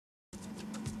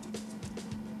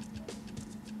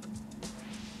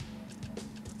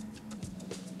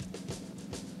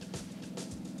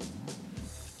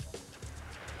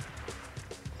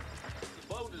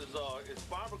It's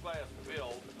fiberglass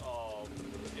built.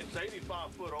 It's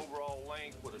 85-foot overall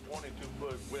length with a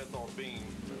 22-foot width or beam.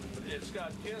 It's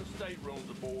got 10 staterooms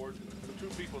aboard, 2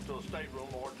 people to a stateroom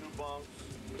or 2 bunks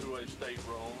to a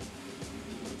stateroom.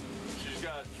 She's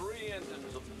got 3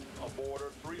 engines aboard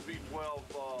her, 3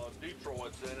 V12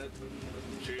 Detroits in it.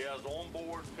 She has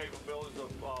onboard capabilities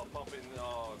of pumping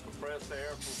compressed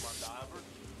air for my divers.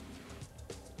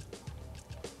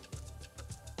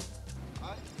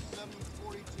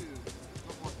 742.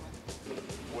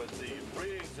 With the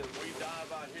rigs that we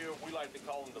dive out here, we like to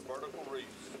call them the vertical reefs.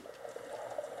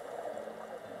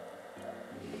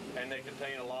 And they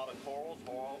contain a lot of corals,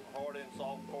 hard and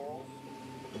soft corals,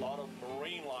 a lot of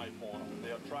marine life on them.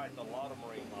 They attract a lot of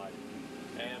marine life.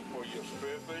 And for your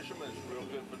spearfishermen, it's real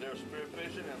good for their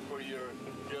spearfishing, and for your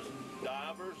just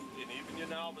divers, and even your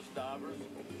novice divers,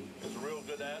 it's a real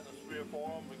good atmosphere for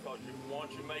them because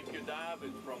once you make your dive,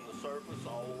 it's from the surface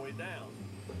all the way down,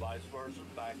 vice versa,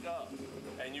 back up.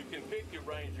 And you can pick your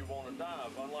range you want to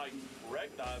dive. Unlike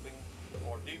wreck diving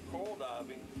or deep coral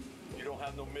diving, you don't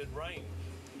have no mid-range.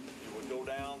 You would go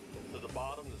down to the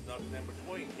bottom, there's nothing in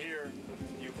between. Here,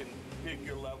 you can pick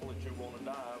your level that you want to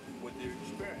dive with your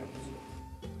experience.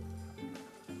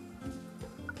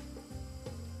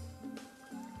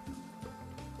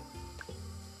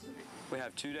 We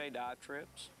have 2-day dive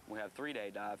trips. We have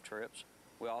 3-day dive trips.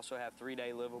 We also have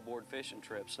 3-day live-aboard fishing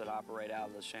trips that operate out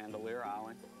of the Chandelier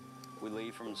Island. We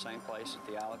leave from the same place at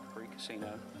the Alec Creek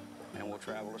Casino, and we'll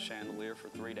travel to Chandelier for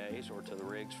 3 days or to the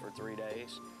rigs for 3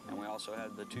 days. And we also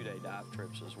have the 2-day dive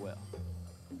trips as well.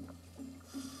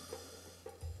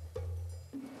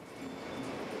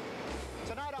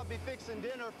 Tonight I'll be fixing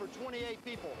dinner for 28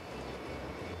 people.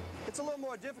 It's a little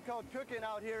more difficult cooking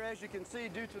out here, as you can see,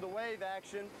 due to the wave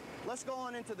action. Let's go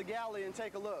on into the galley and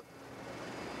take a look.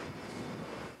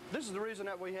 This is the reason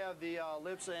that we have the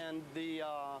lips and the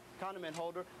condiment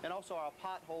holder, and also our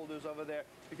pot holders over there,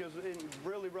 because in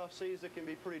really rough seas it can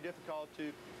be pretty difficult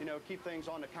to, keep things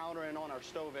on the counter and on our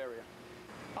stove area.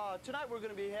 Tonight we're going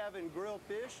to be having grilled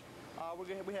fish.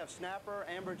 We have snapper,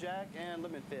 amberjack, and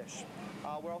lemon fish.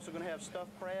 We're also going to have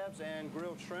stuffed crabs and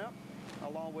grilled shrimp,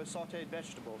 along with sauteed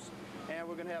vegetables. And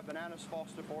we're going to have bananas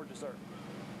Foster for dessert.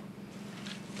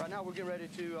 Right now we're getting ready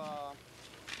to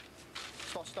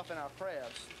start stuffing our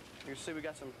crabs. You can see we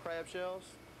got some crab shells,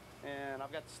 and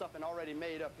I've got the stuffing already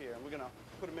made up here. And we're going to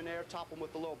put them in there, top them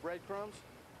with the little breadcrumbs.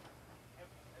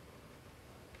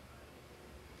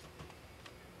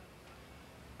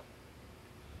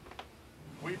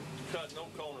 We cut no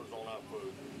corners on our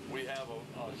food. We have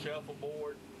a chef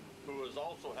aboard who is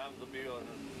also happens to be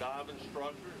a dive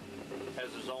instructor,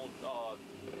 has his own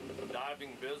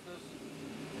diving business,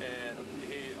 and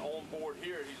he on board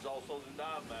here he's also the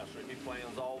dive master. He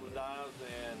plans all the dives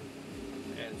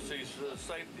and sees to the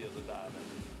safety of the diving.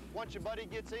 Once your buddy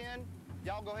gets in,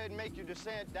 y'all go ahead and make your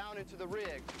descent down into the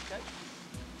rig, okay?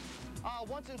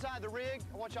 Once inside the rig,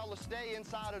 I want y'all to stay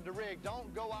inside of the rig.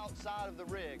 Don't go outside of the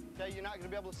rig, okay? You're not going to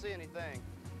be able to see anything.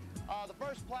 The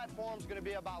first platform is going to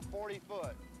be about 40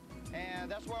 foot, and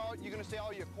that's where you're going to see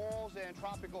all your corals and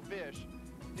tropical fish.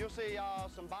 You'll see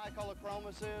some bicolor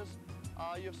chromuses.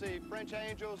 You'll see French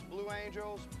angels, blue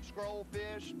angels, scroll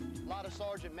fish, a lot of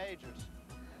sergeant majors.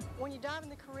 When you dive in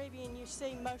the Caribbean, you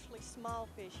see mostly small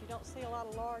fish. You don't see a lot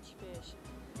of large fish.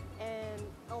 And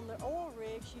on the oil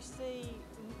rigs, you see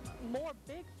more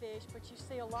big fish, but you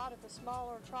see a lot of the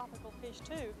smaller tropical fish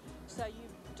too. So you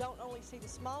don't only see the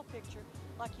small picture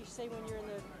like you see when you're in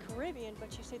the Caribbean,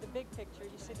 but you see the big picture,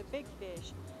 you see the big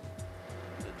fish.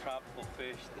 The tropical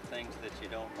fish, the things that you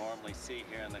don't normally see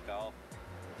here in the Gulf,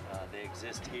 they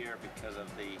exist here because of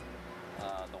the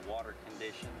water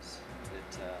conditions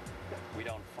that we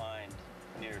don't find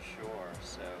near shore.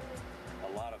 So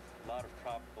a lot of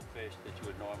tropical fish that you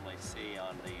would normally see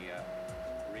on the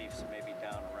reefs, maybe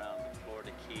down around the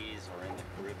Florida Keys or in the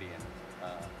Caribbean,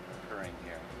 occurring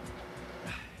here.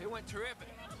 It went terrific.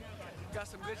 Got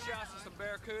some good shots of some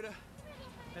barracuda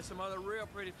and some other real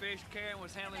pretty fish. Karen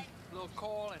was handling a little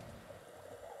coral, and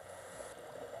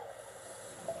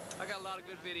I got a lot of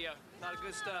good video, a lot of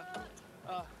good stuff.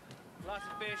 Lots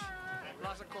of fish,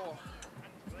 lots of coral.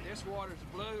 This water's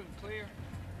blue and clear.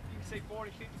 You can see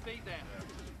 40, 50 feet down.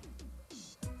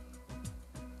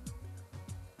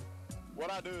 What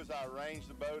I do is I arrange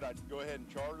the boat. I go ahead and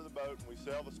charter the boat, and we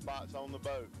sell the spots on the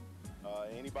boat.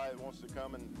 Anybody that wants to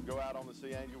come and go out on the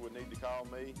Sea Angel would need to call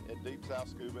me at Deep South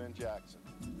Scuba in Jackson.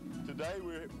 Today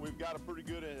we've got a pretty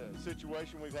good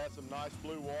situation. We've had some nice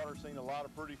blue water, seen a lot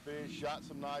of pretty fish, shot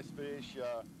some nice fish.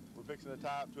 We're fixing to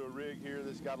tie up to a rig here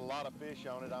that's got a lot of fish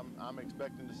on it. I'm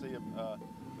expecting to see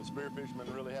the the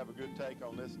spearfishermen really have a good take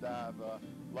on this dive.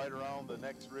 Later on, the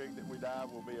next rig that we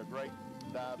dive will be a great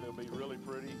dive. It'll be really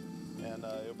pretty, and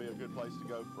it'll be a good place to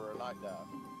go for a night dive.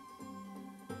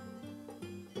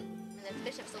 And the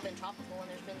fish have still been tropical, and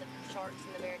there's been the sharks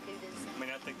and the barracudas. I mean,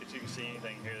 I think that you can see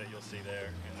anything here that you'll see there,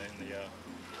 and then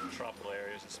the tropical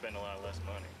areas, and spend a lot less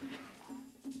money.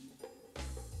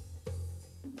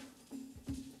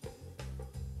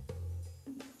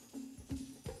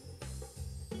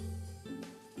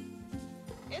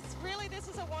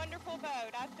 This is a wonderful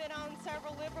boat. I've been on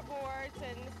several liverboards,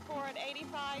 and for an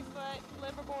 85-foot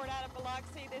liverboard out of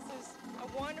Biloxi, this is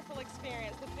a wonderful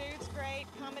experience. The food's great,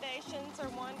 accommodations are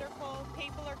wonderful,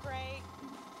 people are great.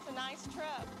 It's a nice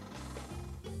trip.